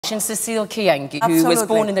mention Cecile Kyenges, who was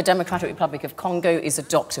born in the Democratic Republic of Congo, is a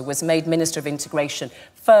doctor, was made Minister of Integration,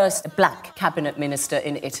 first black cabinet minister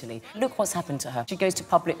in Italy. Look what's happened to her. She goes to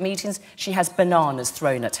public meetings, she has bananas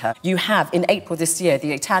thrown at her. You have, in April this year,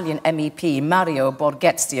 the Italian MEP Mario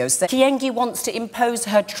Borghezio said Kyenges wants to impose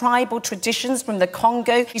her tribal traditions from the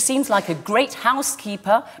Congo. She seems like a great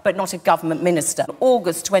housekeeper, but not a government minister. In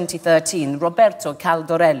August 2013, Roberto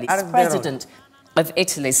Caldarelli, president of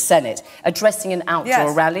Italy's Senate, addressing an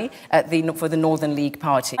outdoor rally for the Northern League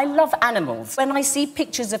Party. I love animals. When I see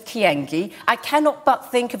pictures of Kyenges, I cannot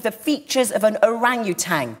but think of the features of an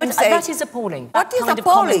orangutan. That is appalling. What that is kind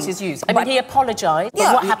appalling? of comment is used. I mean, he apologised,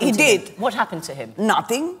 but what happened to him? What happened to him?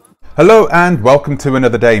 Nothing. Hello and welcome to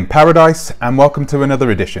another day in paradise, and welcome to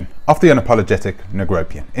another edition of the Unapologetic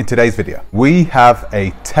Negropian. In today's video, we have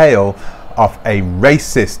a tale of a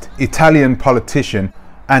racist Italian politician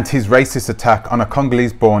and his racist attack on a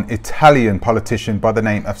Congolese-born Italian politician by the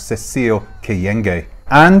name of Cecile Kyenges,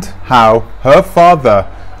 and how her father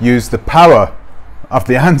used the power of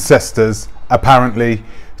the ancestors, apparently,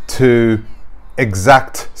 to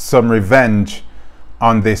exact some revenge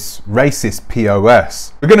on this racist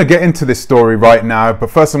POS. We're going to get into this story right now, but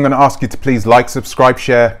first I'm going to ask you to please like, subscribe,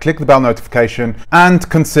 share, click the bell notification, and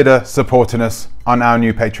consider supporting us on our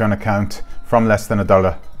new Patreon account from less than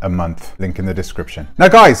 $1 a month. Link in the description. Now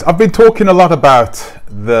guys, I've been talking a lot about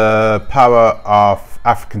the power of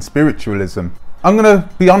African spiritualism. I'm going to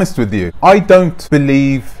be honest with you. I don't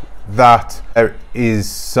believe that there is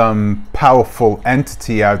some powerful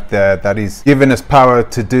entity out there that is giving us power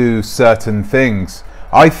to do certain things.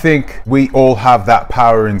 I think we all have that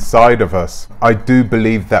power inside of us. I do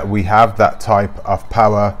believe that we have that type of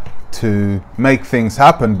power to make things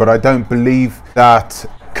happen, but I don't believe that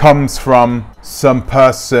comes from some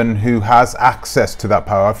person who has access to that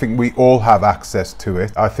power. I think we all have access to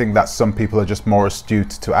it. I think that some people are just more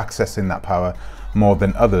astute to accessing that power more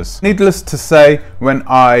than others. Needless to say, when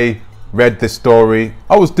I read this story,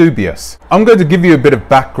 I was dubious. I'm going to give you a bit of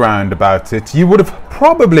background about it. You would have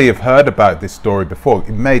probably heard about this story before.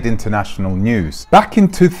 It made international news. Back in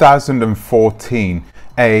 2014,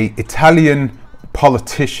 an Italian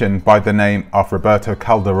politician by the name of Roberto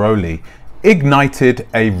Caldarelli ignited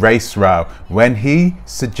a race row when he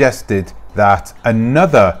suggested that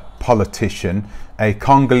another politician, a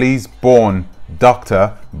Congolese-born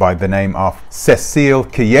doctor by the name of Cecile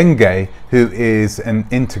Kyenges, who is an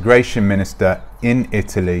integration minister in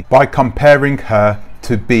Italy, by comparing her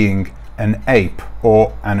to being an ape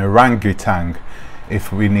or an orangutan,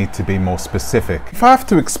 if we need to be more specific. If I have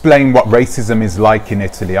to explain what racism is like in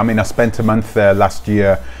Italy, I mean, I spent a month there last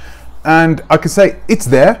year, and I could say it's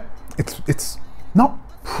there. It's not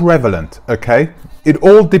prevalent, okay? It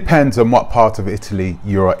all depends on what part of Italy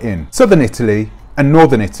you're in. Southern Italy and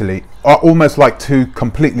Northern Italy are almost like two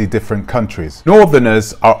completely different countries.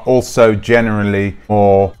 Northerners are also generally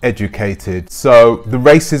more educated, so the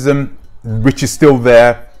racism, which is still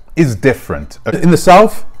there, is different. In the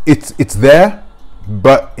South, it's there,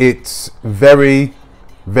 but it's very,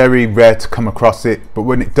 very rare to come across it. But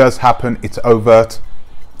when it does happen, it's overt.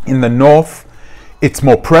 In the North, it's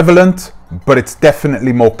more prevalent, but it's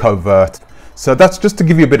definitely more covert. So that's just to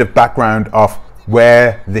give you a bit of background of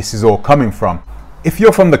where this is all coming from. If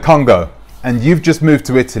you're from the Congo and you've just moved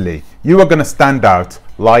to Italy, you are going to stand out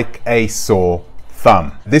like a sore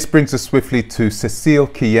thumb. This brings us swiftly to Cecile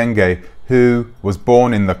Kyenges, who was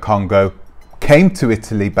born in the Congo, came to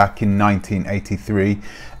Italy back in 1983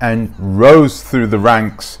 and rose through the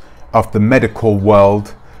ranks of the medical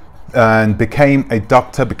world and became a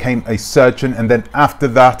doctor, became a surgeon, and then after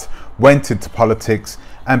that went into politics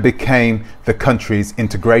and became the country's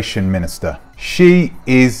integration minister. She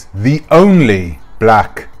is the only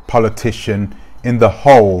black politician in the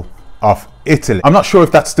whole of Italy. I'm not sure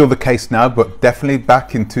if that's still the case now, but definitely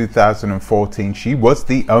back in 2014 she was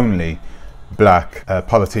the only black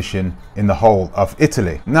politician in the whole of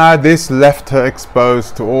Italy. Now this left her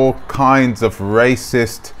exposed to all kinds of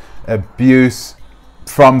racist abuse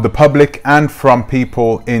from the public and from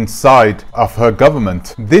people inside of her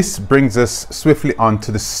government. This brings us swiftly on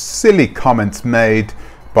to the silly comments made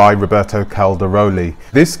by Roberto Caldarelli.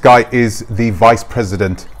 This guy is the vice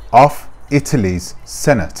president of Italy's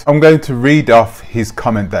Senate. I'm going to read off his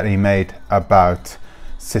comment that he made about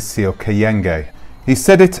Cecile Kyenges. He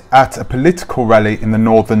said it at a political rally in the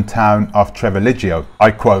northern town of Treviglio.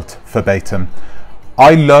 I quote verbatim,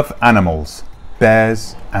 "I love animals,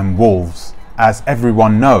 bears and wolves, as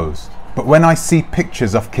everyone knows, but when I see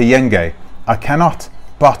pictures of Kyenges, I cannot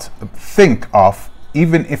but think of,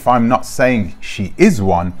 even if I'm not saying she is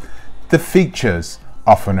one, the features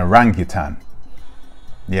of an orangutan."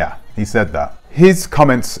 Yeah, he said that. His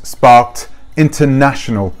comments sparked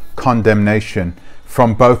international condemnation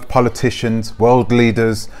from both politicians, world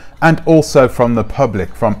leaders, and also from the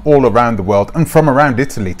public from all around the world and from around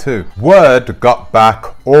Italy too. Word got back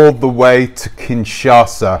all the way to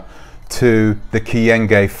Kinshasa, to the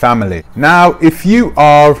Kyenges family. Now, if you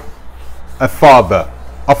are a father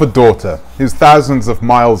of a daughter who's thousands of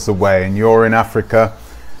miles away and you're in Africa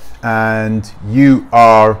and you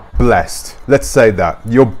are blessed, let's say that,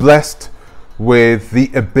 you're blessed with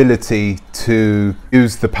the ability to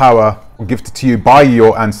use the power gifted to you by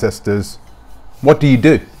your ancestors, what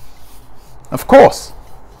do? Of course,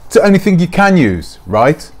 it's the only thing you can use,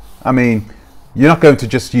 right? I mean, you're not going to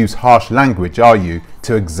just use harsh language, are you,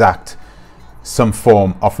 to exact some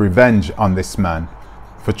form of revenge on this man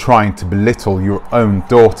for trying to belittle your own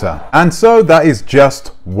daughter? And so that is just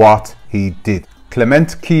what he did.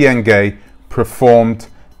 Clement Kyenge performed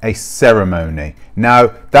a ceremony.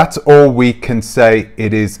 Now, that's all we can say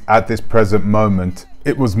it is at this present moment.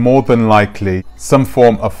 It was more than likely some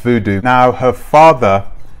form of voodoo. Now, her father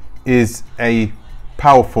is a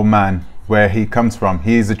powerful man where he comes from.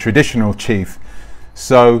 He is a traditional chief.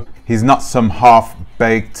 So he's not some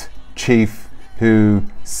half-baked chief who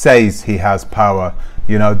says he has power.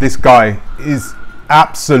 You know, this guy is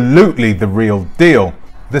absolutely the real deal.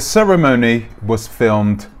 The ceremony was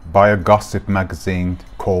filmed by a gossip magazine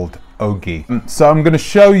called Ogi. So I'm going to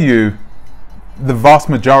show you the vast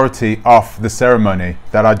majority of the ceremony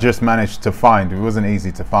that I just managed to find. It wasn't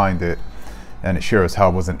easy to find it, and it sure as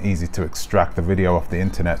hell wasn't easy to extract the video off the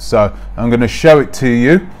internet. So I'm going to show it to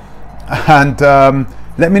you, and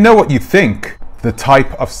let me know what you think the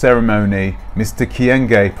type of ceremony Mr.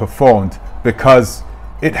 Kyenges performed, because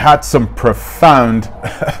it had some profound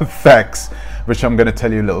effects, which I'm going to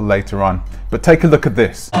tell you a little later on. But take a look at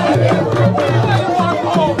this.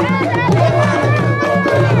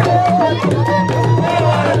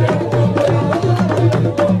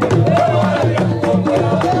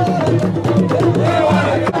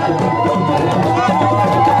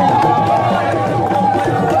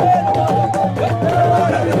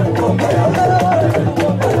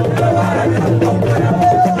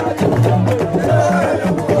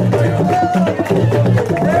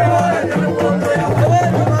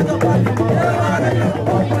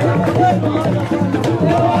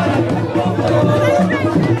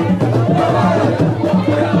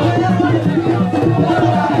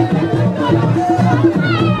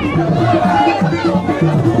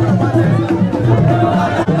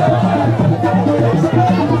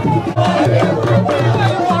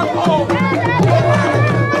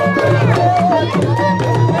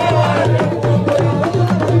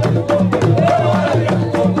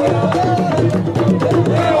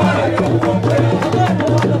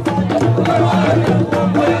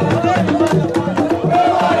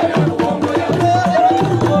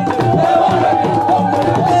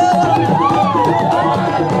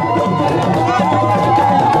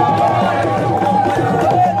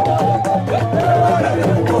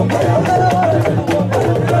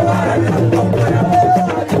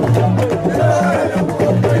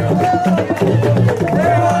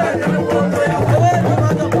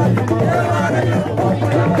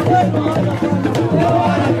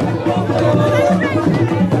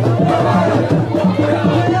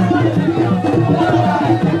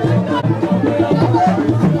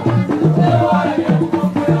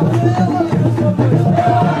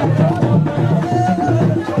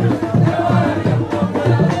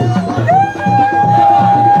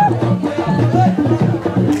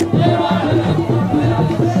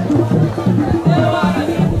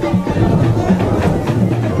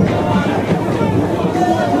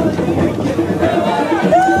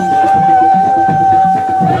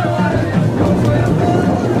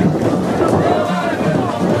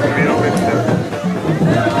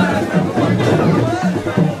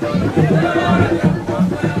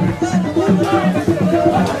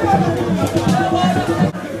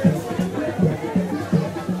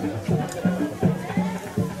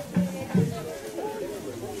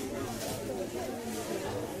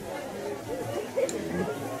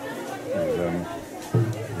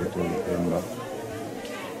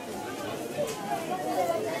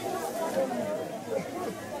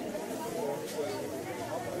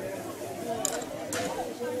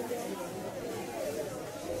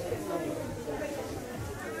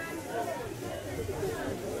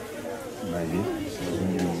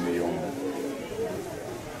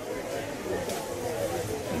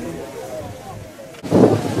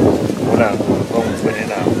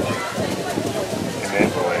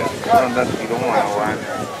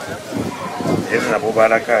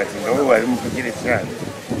 Barakati, nga we wali mupigire cyane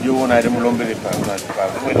iyo ubona ari mulombere pa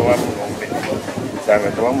mwene wa mulombe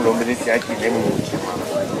tanga tawamu lombele tiaki ne muchima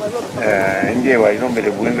nje wa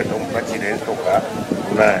lombele bwenga tompatire ntoka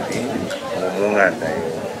nani omunganda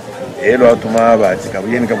elo atuma abatika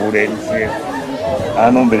buyeni kabulenje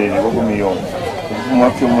anombele liboko miyo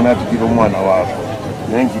umwafyo munatu kilo mwana wako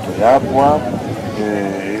nengi tuyapwa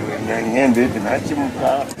nyende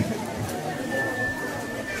tinachimuka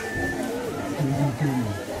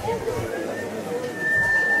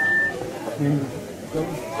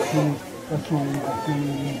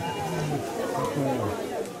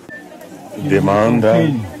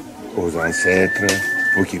demande aux ancêtres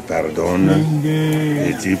pour qu'ils pardonnent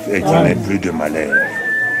et qu'il n'ait plus de malheur.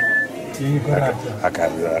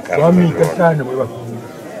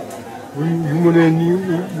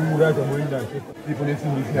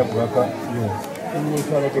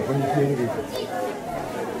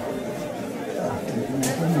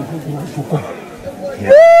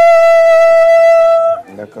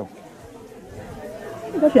 D'accord.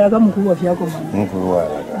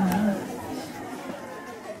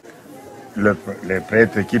 Le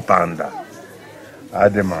prêtre qui panda a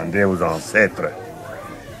demandé aux ancêtres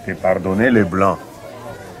de pardonner les blancs,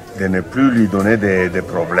 de ne plus lui donner des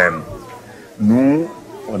problèmes. Nous,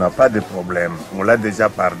 on n'a pas de problème, on l'a déjà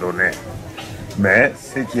pardonné. Mais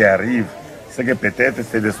ce qui arrive, c'est que peut-être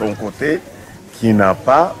c'est de son côté qui n'a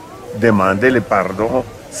pas demandé le pardon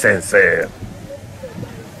sincère.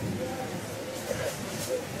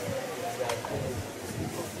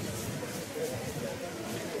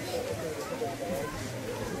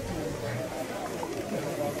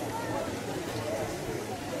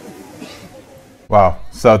 Wow,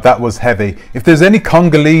 so that was heavy. If there's any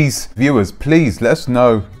Congolese viewers, please let us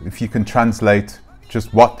know if you can translate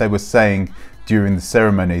just what they were saying during the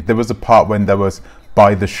ceremony. There was a part when there was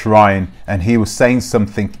by the shrine and he was saying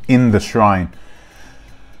something in the shrine.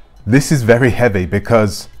 This is very heavy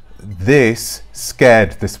because this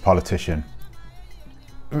scared this politician.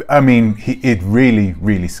 I mean, it really,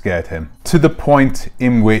 really scared him to the point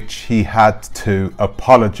in which he had to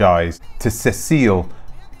apologize to Cecile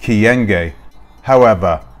Kyenges.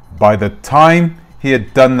 However, by the time he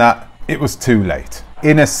had done that, it was too late.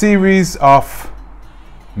 In a series of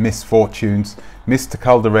misfortunes, Mr.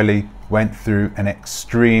 Calderelli went through an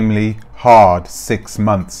extremely hard 6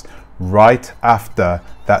 months right after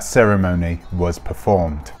that ceremony was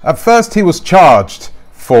performed. At first, he was charged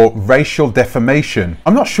for racial defamation.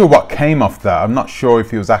 I'm not sure what came of that. I'm not sure if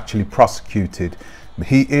he was actually prosecuted.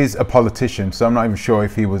 He is a politician, so I'm not even sure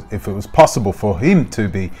if it was possible for him to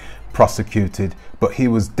be prosecuted, but he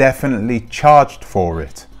was definitely charged for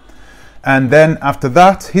it. And then after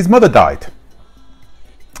that, his mother died.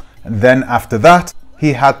 And then after that,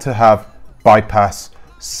 he had to have bypass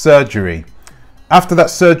surgery. After that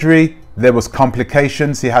surgery, there was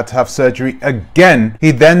complications. He had to have surgery again.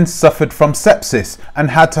 He then suffered from sepsis and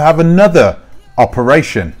had to have another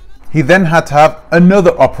operation. He then had to have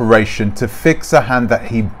another operation to fix a hand that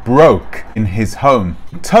he broke in his home.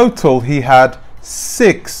 In total, he had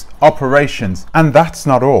 6 operations, and that's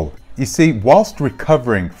not all. You see, whilst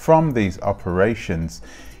recovering from these operations,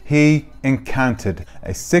 he encountered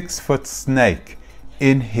a 6-foot snake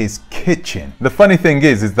in his kitchen. The funny thing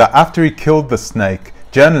is that after he killed the snake,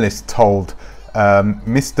 journalists told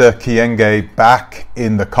Mr. Kyenges back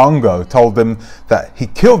in the Congo, told him that he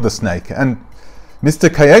killed the snake, and Mr.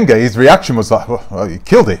 Kyenges, his reaction was like, well, you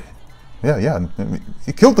killed it. Yeah,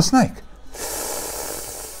 you killed the snake.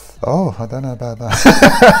 Oh, I don't know about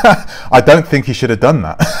that. I don't think he should have done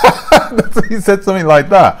that. He said something like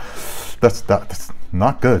that. That's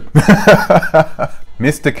not good.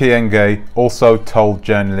 Mr. Kyenges also told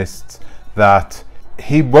journalists that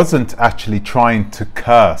he wasn't actually trying to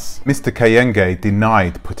curse. Mr. Kyenges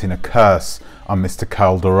denied putting a curse on Mr.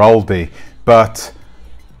 Calderoldi, but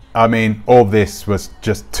I mean, all this was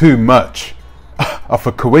just too much of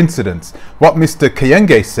a coincidence. What Mr.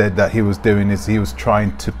 Kyenges said that he was doing is he was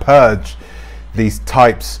trying to purge these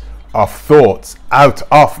types of thoughts out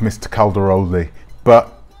of Mr. Calderoldi,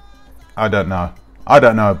 but I don't know. I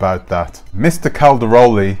don't know about that. Mr.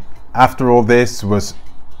 Calderoldi, after all this, was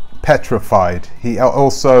petrified. He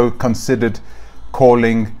also considered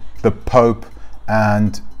calling the Pope,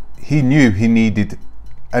 and he knew he needed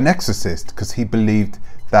an exorcist because he believed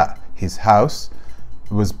that his house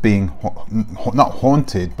was being not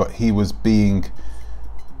haunted, but he was being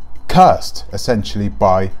cursed essentially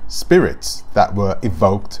by spirits that were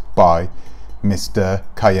evoked by Mr.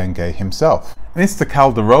 Kyenges himself. Mr.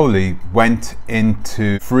 Calderoldi went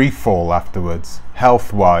into free fall afterwards,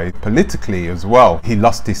 health-wise, politically as well. He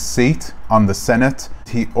lost his seat on the Senate.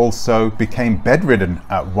 He also became bedridden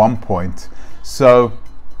at one point. So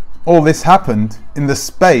all this happened in the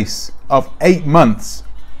space of 8 months.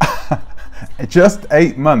 Just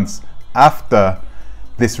 8 months after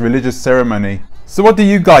this religious ceremony. So what do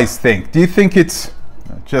you guys think? Do you think it's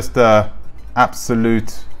just a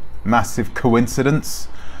absolute massive coincidence,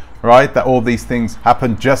 right, that all these things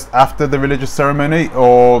happened just after the religious ceremony?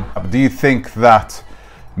 Or do you think that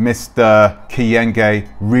Mr. Kyenges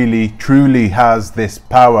really truly has this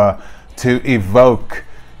power to evoke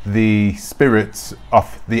the spirits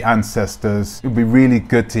of the ancestors? It would be really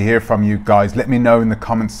good to hear from you guys. Let me know in the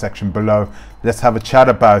comments section below. Let's have a chat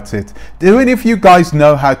about it. Do any of you guys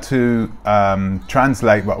know how to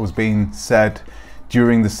translate what was being said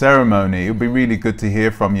during the ceremony? It would be really good to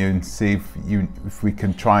hear from you and see if we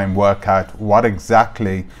can try and work out what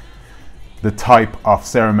exactly the type of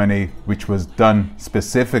ceremony which was done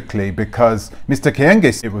specifically, because Mr.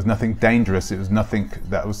 Kyenges, it was nothing dangerous. It was nothing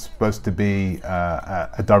that was supposed to be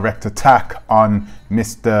a direct attack on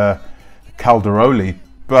Mr. Calderoli,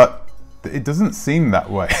 but it doesn't seem that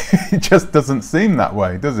way. It just doesn't seem that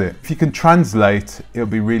way, does it? If you can translate, it'll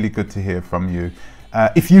be really good to hear from you.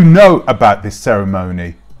 If you know about this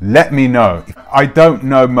ceremony, let me know. I don't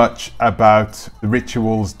know much about the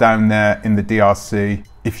rituals down there in the DRC.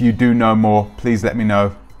 If you do know more, please let me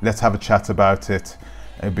know. Let's have a chat about it.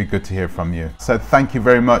 It'd be good to hear from you. So thank you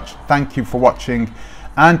very much. Thank you for watching,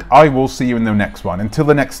 and I will see you in the next one. Until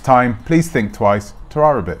the next time, please think twice.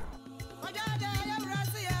 Ta-ra a bit.